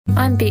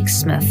I'm Becks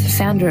Smith,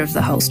 founder of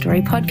the Whole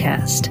Story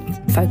podcast,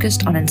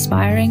 focused on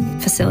inspiring,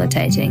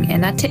 facilitating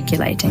and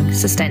articulating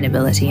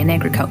sustainability in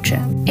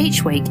agriculture.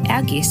 Each week,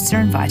 our guests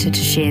are invited to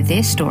share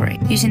their story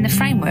using the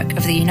framework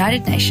of the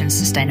United Nations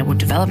Sustainable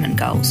Development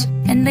Goals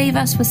and leave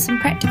us with some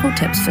practical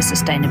tips for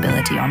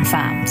sustainability on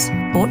farms,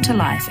 brought to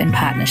life in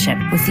partnership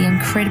with the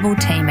incredible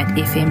team at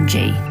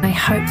FMG. I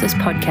hope this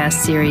podcast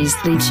series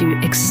leaves you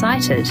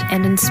excited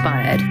and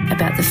inspired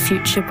about the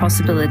future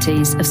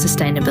possibilities of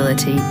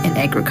sustainability in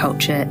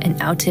agriculture in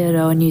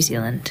Aotearoa, New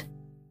Zealand.